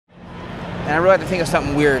and I really like to think of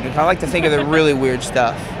something weird. I like to think of the really weird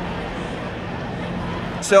stuff.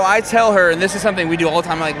 So I tell her, and this is something we do all the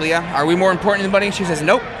time, I'm like, Leah, are we more important than anybody? She says,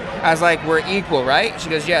 nope. I was like, we're equal, right? She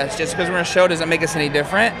goes, yes. Just because we're in a show doesn't make us any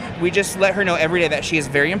different. We just let her know every day that she is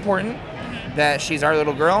very important, that she's our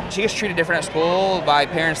little girl. She gets treated different at school by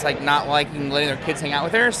parents like not liking letting their kids hang out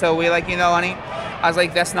with her. So we like, honey, I was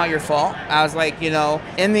like, that's not your fault. I was like,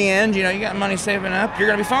 in the end, you got money saving up. You're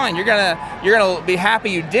gonna be fine. You're gonna be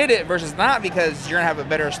happy you did it versus not, because you're gonna have a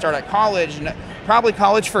better start at college. Probably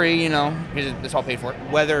college free, because it's all paid for,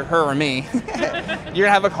 whether her or me. You're gonna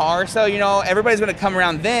have a car, so everybody's gonna come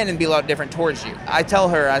around then and be a lot different towards you. I tell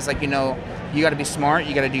her, I was like, you gotta be smart,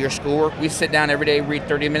 you gotta do your schoolwork. We sit down every day, read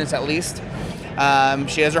 30 minutes at least.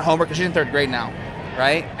 She has her homework, because she's in 3rd grade now,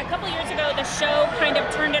 right? A couple years ago, the show kind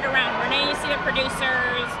of turned it around. Renee, you see the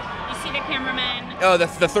producers, you see the cameramen. Oh,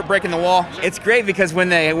 the breaking the wall. It's great because when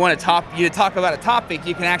they want to talk about a topic,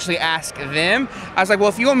 you can actually ask them. I was like, well,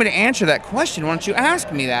 if you want me to answer that question, why don't you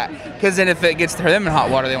ask me that? Because then if it gets to them in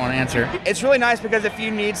hot water, they want to answer. It's really nice because if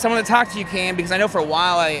you need someone to talk to, you can. Because I know for a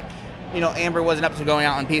while, Amber wasn't up to going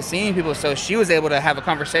out and seeing people, so she was able to have a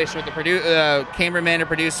conversation with the cameraman or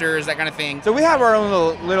producers, that kind of thing. So we have our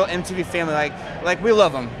own little MTV family. Like we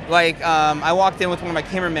love them. I walked in with one of my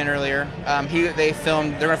cameramen earlier. They're gonna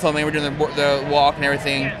film me. We're doing the walk and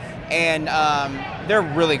everything, and they're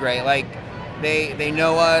really great. Like they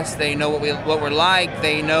know us. They know what we're like.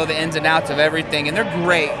 They know the ins and outs of everything, and they're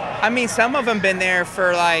great. I mean, some of them been there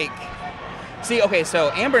for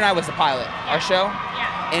so Amber and I was the pilot, our show.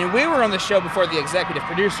 And we were on the show before the executive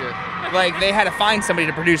producer. They had to find somebody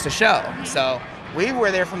to produce the show. So we were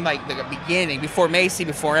there from the beginning, before Macy,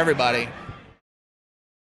 before everybody.